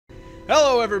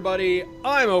Hello everybody,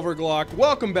 I'm Overglock.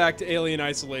 Welcome back to Alien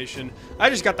Isolation. I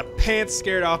just got the pants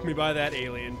scared off me by that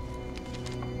alien.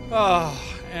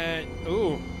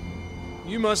 Ooh.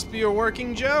 You must be a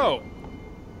working Joe.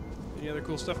 Any other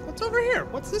cool stuff? What's over here?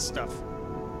 What's this stuff?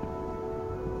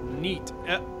 Neat.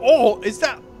 Oh, is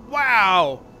that?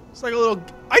 Wow. It's like a little,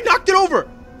 I knocked it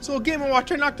over. It's a little Game &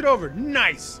 Watch, I knocked it over.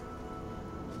 Nice.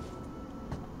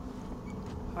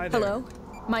 Hi there. Hello?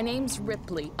 My name's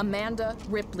Ripley, Amanda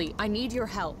Ripley. I need your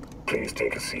help. Please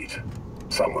take a seat.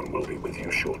 Someone will be with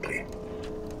you shortly.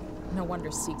 No wonder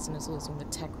Seegson is losing the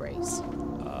tech race.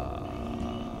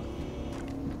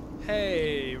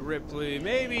 Hey, Ripley,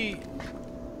 maybe...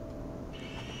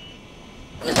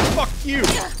 Fuck you!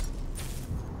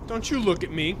 Don't you look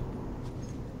at me.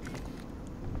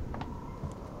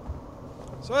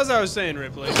 So as I was saying,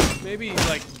 Ripley, maybe,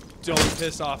 like, don't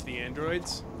piss off the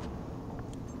androids.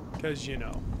 Because, you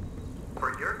know.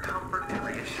 For your comfort and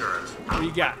reassurance, What do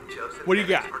you got? What do you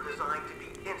got? are designed to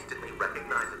be instantly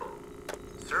recognizable.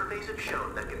 Surveys have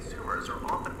shown that consumers are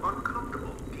often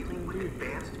uncomfortable dealing with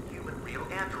advanced human real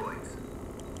androids.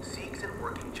 Seegson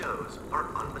working Joes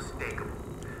are unmistakable,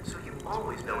 so you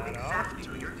always know exactly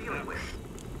who you're dealing with.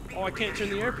 Oh, I can't turn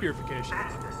the air purification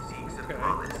That's on. the Seegson Okay.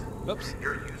 promise. Oops.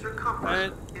 Your user comfort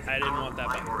And is I didn't our want that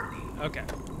button. priority. Okay.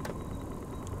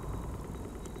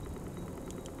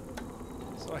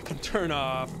 So I can turn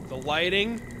off the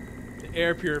lighting, the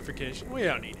air purification. We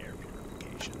don't need air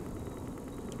purification.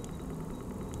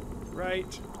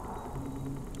 Right.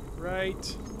 Right.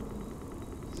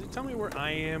 Does it tell me where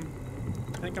I am?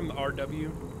 I think I'm the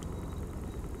RW.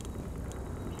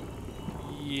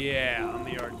 Yeah, I'm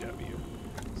the RW.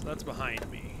 So that's behind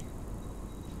me.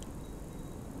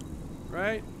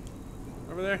 Right?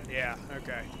 Over there? Yeah,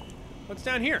 okay. What's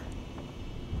down here?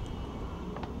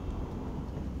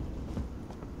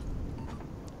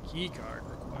 Key card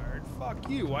required. Fuck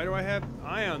you. Why do I have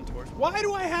ion torch? Why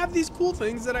do I have these cool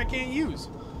things that I can't use?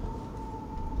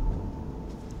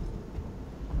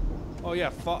 Oh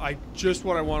yeah, just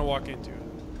what I want to walk into.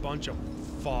 Bunch of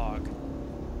fog.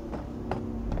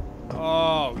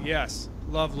 Oh, yes.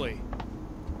 Lovely.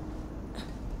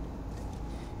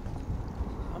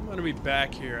 I'm gonna be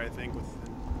back here, I think, with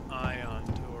an ion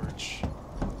torch.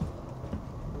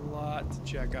 A lot to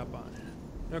check up on.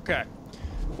 Okay.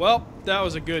 Well, that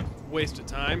was a good waste of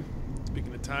time.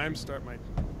 Speaking of time, start my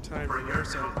timer there.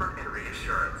 So. Comfort and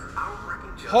reassurance, our working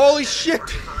Joes Holy shit! are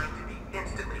designed to be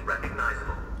instantly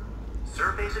recognizable.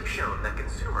 Surveys have shown that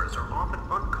consumers are often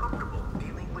uncomfortable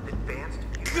dealing with advanced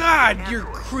God, human you're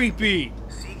androids. creepy.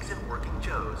 Seegson working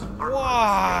Joes are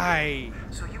Why?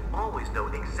 unmistakable, so you always know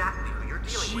exactly who you're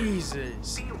dealing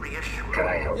Jesus. with. Be reassured. Can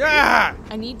I help Yeah.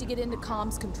 I need to get into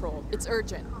comms control. It's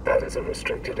urgent. you? That is a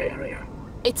restricted area.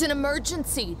 It's an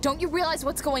emergency. Don't you realize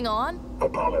what's going on?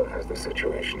 Apollo has the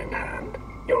situation in hand.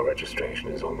 Your registration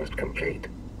is almost complete.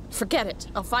 Forget it.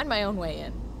 I'll find my own way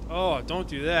in. Oh, don't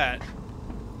do that.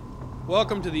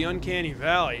 Welcome to the Uncanny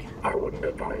Valley. I wouldn't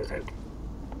advise it.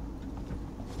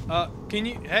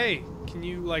 Can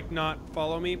you, like, not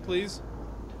follow me, please?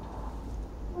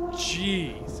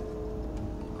 Jeez.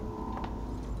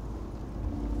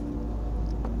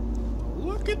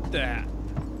 Look at that.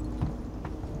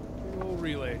 Big old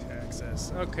relay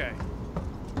access. Okay.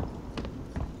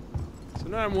 So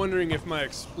now I'm wondering if my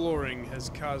exploring has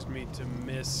caused me to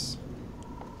miss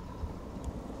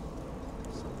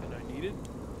something I needed.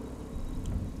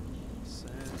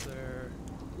 Sensor.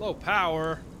 Low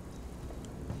power.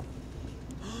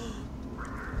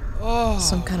 Oh,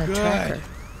 Some kind of good. tracker.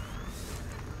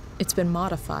 It's been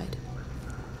modified.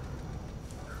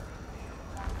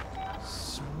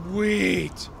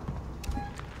 Sweet.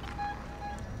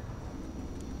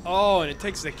 Oh, and it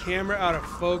takes the camera out of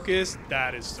focus.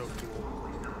 That is so cool.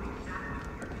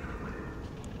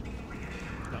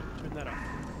 No, turn that off.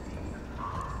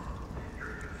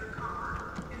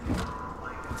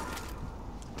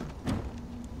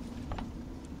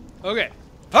 Okay.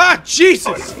 Ah,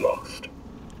 Jesus! I'm lost.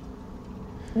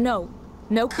 No.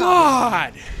 No problem.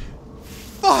 God!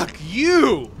 Fuck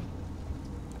you!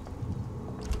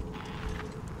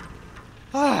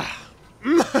 Ah.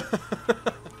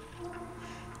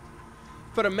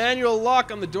 Put a manual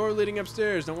lock on the door leading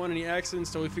upstairs. Don't want any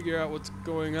accidents till we figure out what's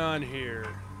going on here.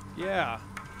 Yeah.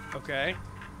 Okay.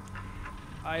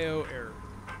 IO error.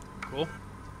 Cool.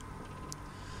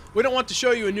 We don't want to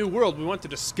show you a new world, we want to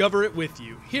discover it with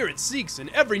you. Here at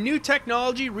Seegson, every new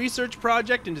technology, research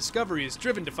project, and discovery is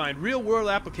driven to find real-world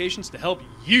applications to help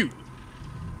you.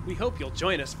 We hope you'll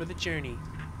join us for the journey.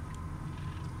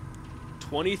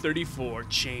 2034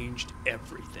 changed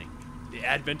everything. The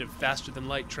advent of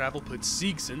faster-than-light travel put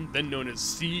Seegson, then known as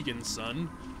Sieg and Son,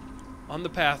 on the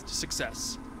path to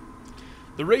success.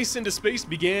 The race into space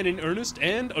began in earnest,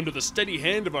 and, under the steady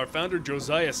hand of our founder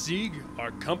Josiah Sieg,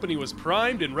 our company was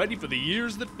primed and ready for the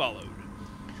years that followed.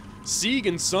 Sieg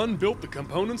and Son built the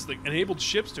components that enabled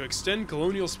ships to extend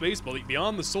colonial space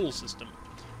beyond the Sol system.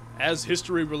 As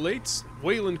history relates,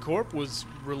 Wayland Corp was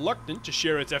reluctant to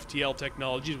share its FTL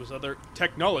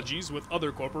technologies with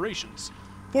other corporations.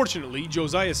 Fortunately,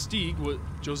 Josiah Sieg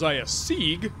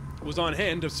was on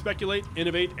hand to speculate,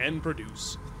 innovate, and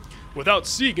produce. Without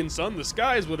Sieg and Son, the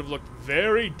skies would have looked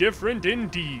very different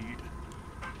indeed.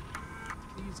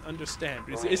 Please understand.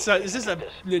 Is this a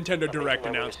Nintendo Direct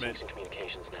announcement?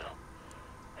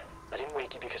 I didn't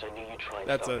wake you because I knew you'd try and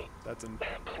That's stop a me.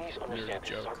 Please nerd understand, this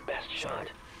is our joke. best Sorry. shot.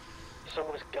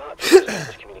 Someone's got to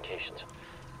establish communications.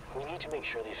 We need to make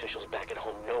sure the officials back at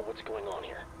home know what's going on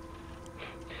here.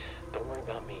 Don't worry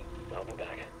about me. I'll be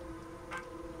back.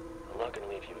 I'm not going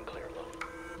to leave you and Claire alone.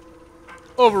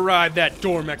 Override that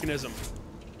door mechanism.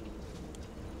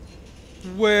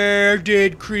 Where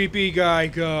did creepy guy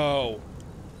go?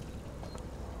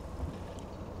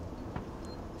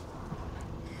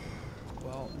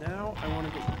 Well, now I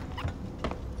want to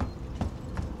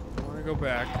go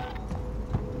back.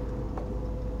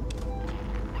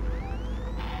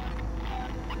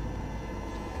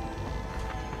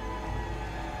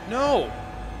 No!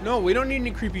 No, we don't need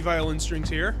any creepy violin strings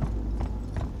here.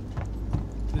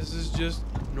 This is just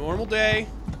normal day.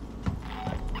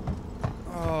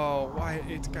 Oh, why?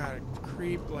 It's gotta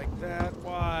creep like that.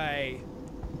 Why?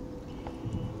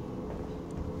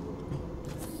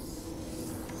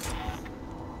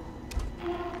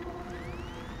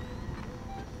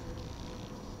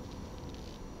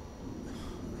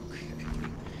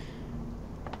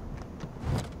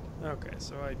 Okay,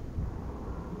 so I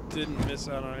didn't miss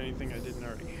out on anything I didn't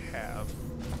already have.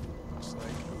 Looks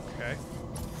like, okay.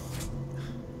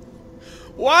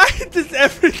 Why does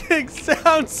everything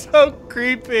sound so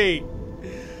creepy?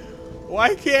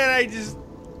 Why can't I just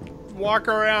walk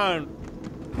around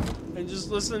and just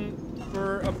listen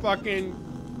for a fucking...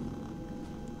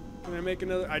 Can I make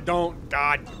another? I don't.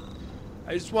 God.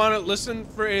 I just want to listen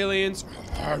for aliens.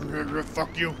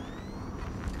 Fuck you.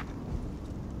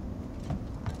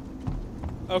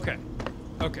 Okay.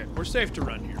 Okay, we're safe to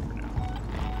run here for now.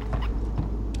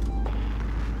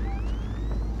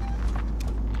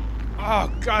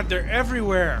 Oh, God, they're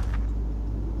everywhere.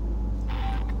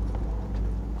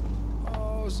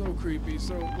 Oh, so creepy.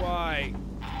 So why?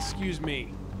 Excuse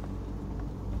me.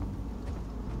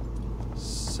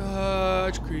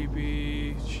 Such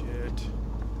creepy shit.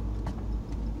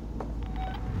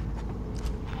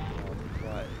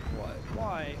 What?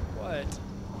 Why?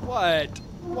 What?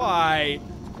 Why?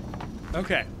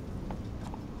 Okay.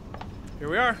 Here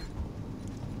we are.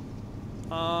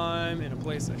 I'm in a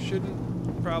place I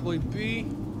shouldn't probably be.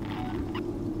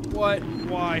 What?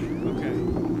 Why? Okay.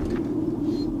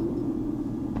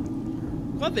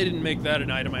 Glad they didn't make that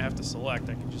an item I have to select.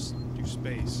 I can just do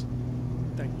space.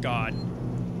 Thank God.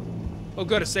 Oh,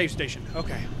 good, a save station.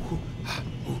 Okay.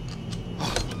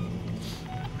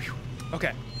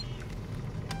 Okay.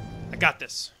 I got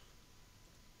this.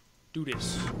 Do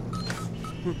this.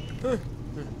 And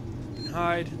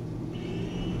hide.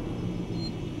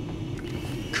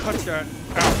 Cut that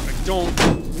out. I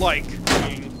don't like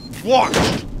being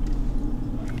watched.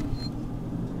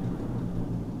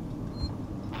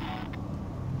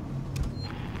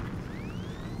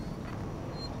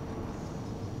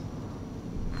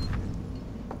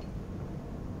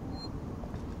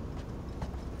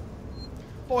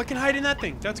 Oh, I can hide in that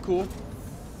thing. That's cool.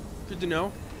 Good to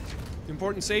know.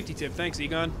 Important safety tip. Thanks,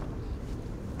 Egon.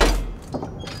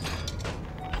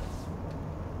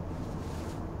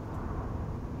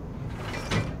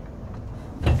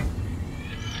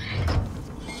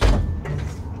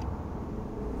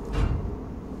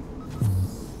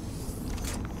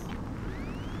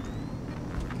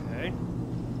 Okay.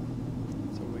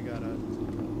 So we got a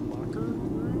locker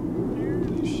room here.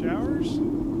 These showers.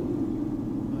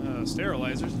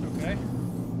 Sterilizers. Okay.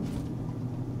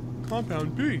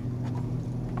 Compound B.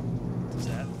 Does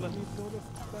that let me build a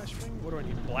flashbang? What do I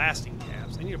need? Blasting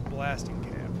caps. I need a blasting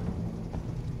cap.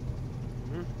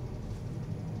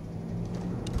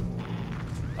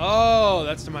 Oh,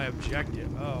 that's to my objective.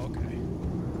 Oh, okay.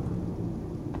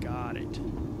 Got it.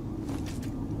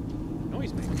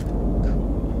 Noise maker. Cool.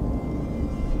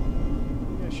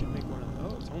 Maybe I should make one of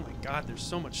those. Oh my God, there's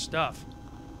so much stuff.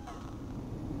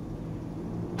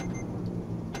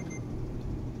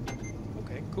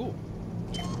 Okay, cool.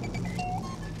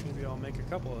 Maybe I'll make a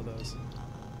couple of those.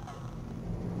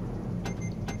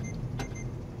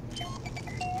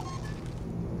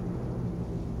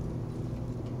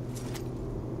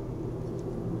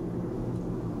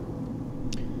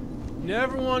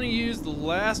 never want to use the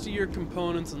last of your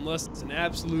components unless it's an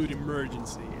absolute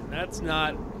emergency. And that's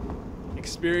not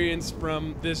experience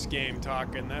from this game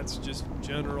talking. That's just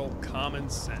general common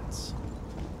sense.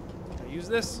 Can I use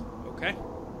this? Okay.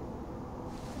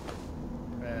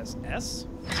 Press S.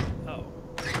 Oh.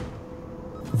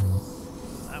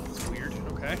 That was weird.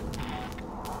 Okay.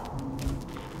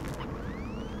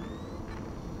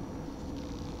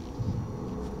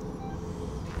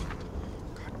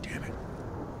 God damn it.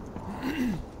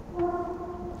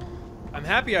 I'm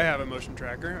happy I have a motion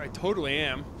tracker. I totally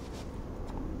am.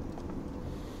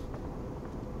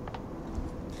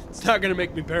 It's not gonna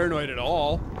make me paranoid at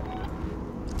all.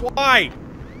 Why?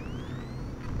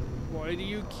 Why do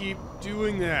you keep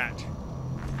doing that?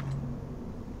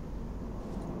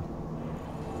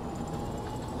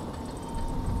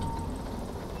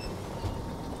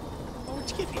 Oh,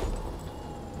 what'd you give me?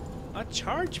 A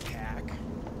charge pack?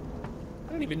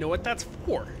 I don't even know what that's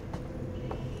for.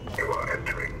 You are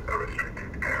entering a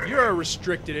restricted area. You're a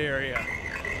restricted area.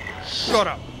 Shut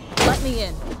up. Let me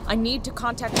in. I need to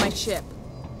contact my ship.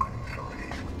 Sorry,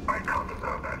 I can't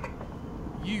allow that.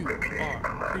 You Ripley, are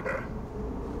creepy. Amanda,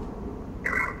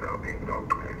 you have now been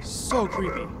locked away. So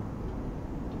creepy.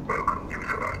 Welcome to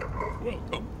Sevastopol.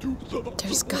 Welcome to Sevastopol.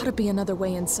 There's gotta be another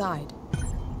way inside.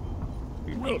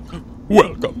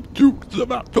 Welcome to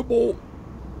Sevastopol.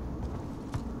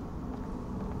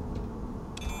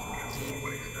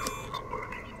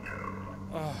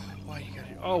 Oh, why you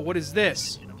gotta... Oh, what is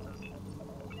this?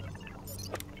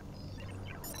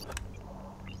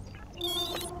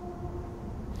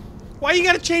 Why you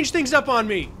gotta change things up on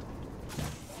me?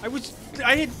 I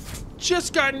had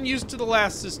just gotten used to the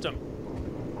last system.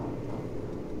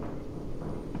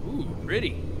 Ooh,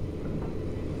 pretty.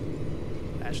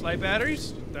 Flashlight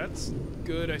batteries? That's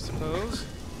good, I suppose.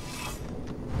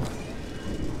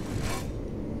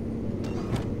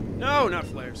 No, not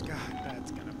flares. God,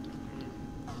 that's gonna...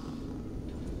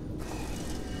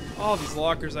 All these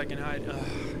lockers I can hide.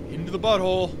 Into the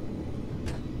butthole.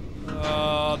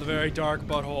 The very dark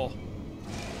butthole.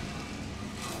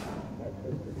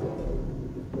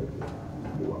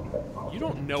 You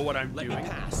don't know what I'm doing. Let me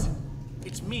pass.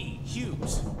 It's me,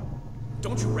 Hughes.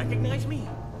 Don't you recognize me?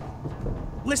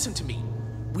 Listen to me.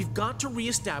 We've got to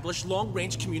reestablish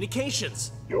long-range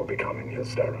communications. You're becoming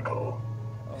hysterical.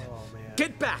 Oh, man.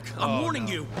 Get back! I'm warning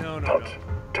you. No, no, Tut, no.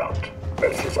 tut.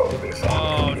 Let's resolve this.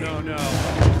 Oh, no, no.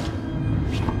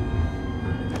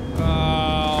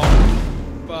 Oh,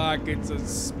 fuck. It's a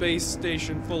space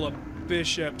station full of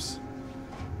bishops.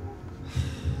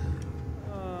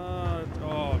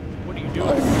 Oh, what are you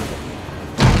doing?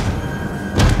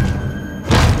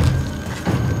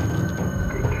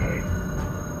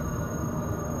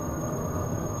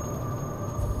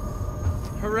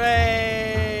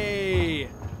 Hooray!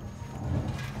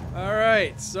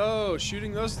 Alright, so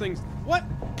shooting those things. What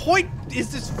point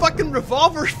is this fucking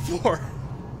revolver for?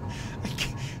 I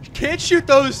can't shoot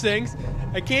those things.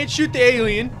 I can't shoot the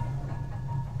alien.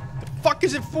 The fuck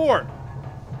is it for?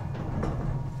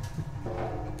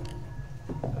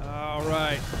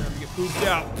 Alright, time to get pooped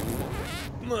out.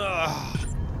 Ugh.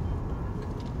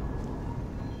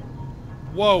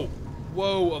 Whoa.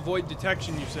 Whoa, avoid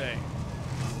detection, you say.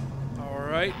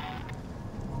 Alright.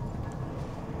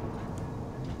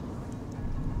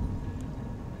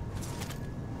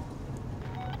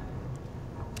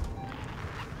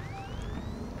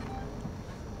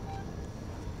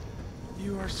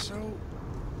 You are so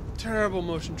terrible,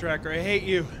 motion tracker. I hate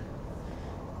you.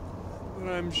 But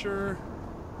I'm sure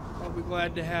I'll be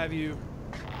glad to have you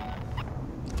at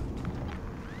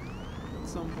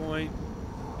some point.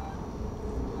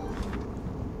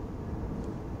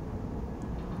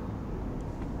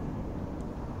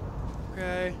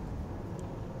 Okay.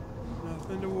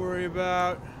 Nothing to worry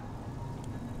about.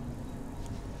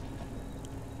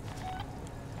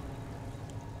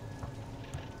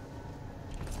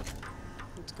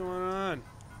 What's going on?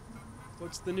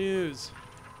 What's the news?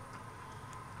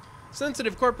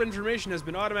 Sensitive corporate information has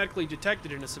been automatically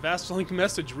detected in a Sevastolink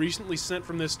message recently sent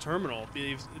from this terminal.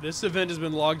 This event has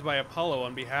been logged by Apollo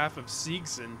on behalf of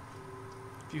Seegson.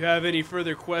 If you have any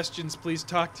further questions, please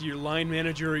talk to your line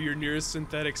manager or your nearest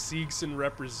synthetic Seegson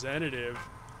representative.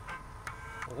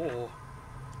 Oh.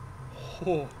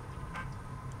 Oh.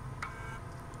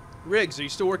 Riggs, are you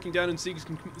still working down in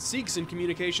Seegson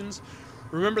Communications?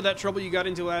 Remember that trouble you got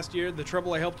into last year? The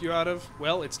trouble I helped you out of?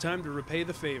 Well, it's time to repay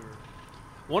the favor.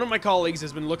 One of my colleagues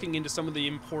has been looking into some of the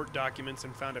import documents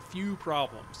and found a few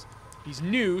problems. He's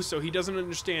new, so he doesn't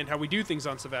understand how we do things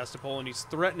on Sevastopol, and he's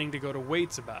threatening to go to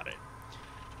Waits about it.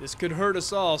 This could hurt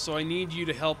us all, so I need you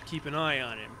to help keep an eye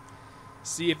on him.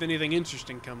 See if anything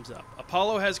interesting comes up.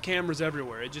 Apollo has cameras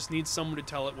everywhere. It just needs someone to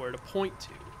tell it where to point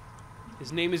to.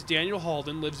 His name is Daniel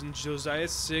Halden, lives in Josiah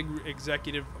Sig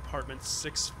Executive Apartment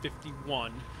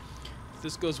 651. If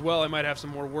this goes well, I might have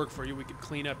some more work for you. We could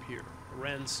clean up here.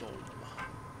 Ransom.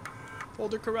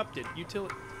 Folder corrupted.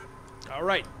 Utility.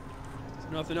 Alright.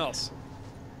 Nothing else.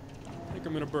 I think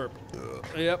I'm gonna burp.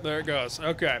 Yep, there it goes.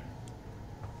 Okay.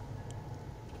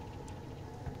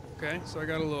 Okay, so I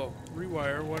got a little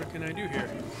rewire. What can I do here?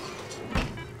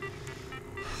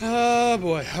 Oh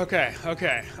boy. Okay,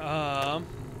 okay. Oh,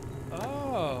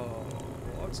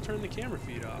 let's turn the camera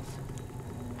feed off.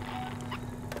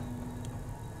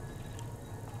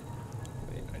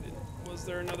 Wait, I didn't. Was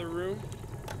there another room?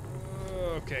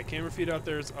 Okay, camera feed out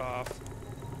there is off.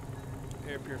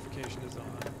 Air purification is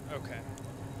on. Okay.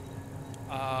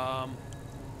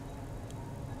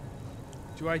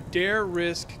 Do I dare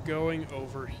risk going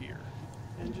over here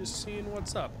and just seeing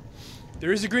what's up?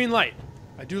 There is a green light.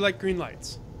 I do like green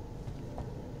lights.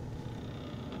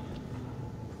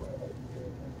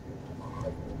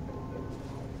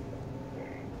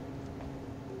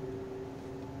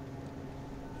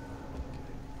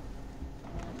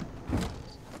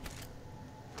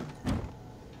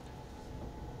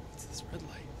 What's this red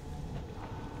light?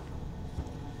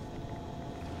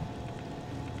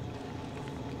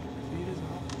 Feed is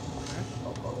off. Okay.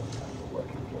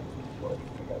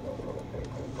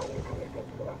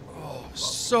 Oh,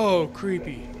 so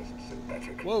creepy.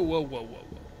 Whoa, whoa, whoa, whoa, whoa.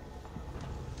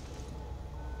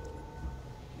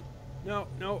 No,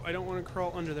 no, I don't want to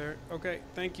crawl under there. Okay,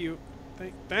 thank you.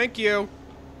 Thank you.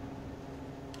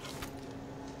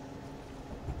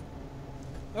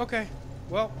 Okay,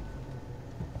 well.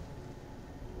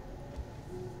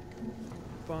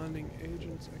 Bonding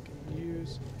agents I can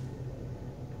use.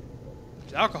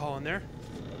 There's alcohol in there.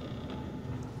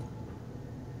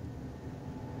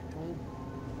 I don't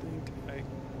think I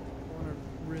want to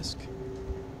risk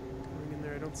going in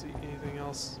there. I don't see anything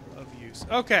else of use.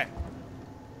 Okay.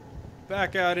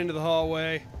 Back out into the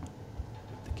hallway.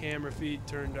 With the camera feed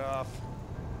turned off.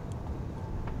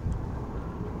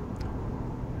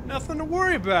 Nothing to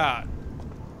worry about.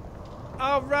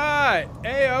 Alright.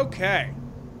 A-okay.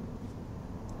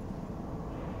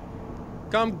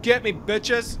 Come get me,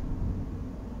 bitches.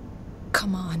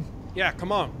 Come on. Yeah,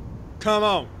 come on. Come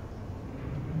on.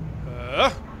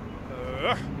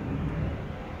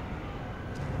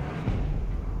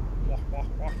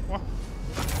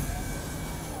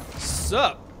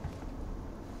 Sup?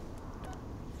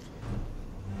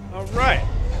 Alright.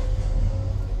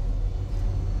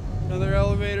 Another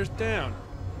elevator's down.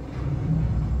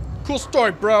 Cool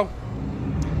story, bro.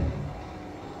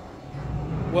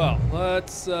 Well,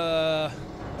 let's, oh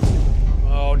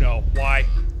no, why?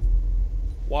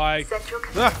 Why? Central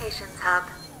Communications Hub.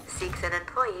 Seeks and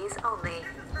employees only.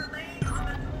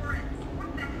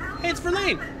 Hey, it's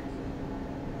Verlaine.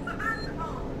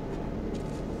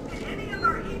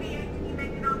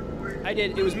 I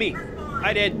did. It was me.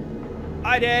 I did.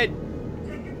 I did.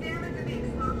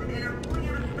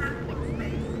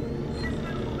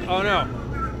 Oh no.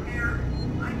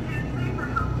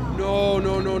 No,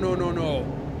 no, no, no, no, no.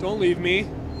 Don't leave me.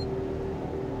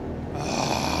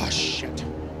 Ah, shit.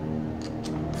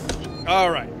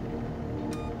 Alright.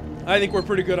 I think we're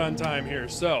pretty good on time here,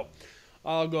 so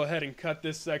I'll go ahead and cut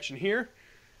this section here.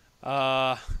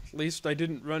 At least I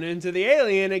didn't run into the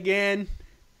alien again.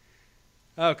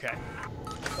 Okay.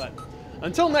 But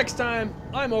until next time,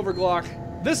 I'm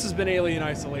Overglock. This has been Alien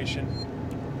Isolation.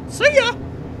 See ya!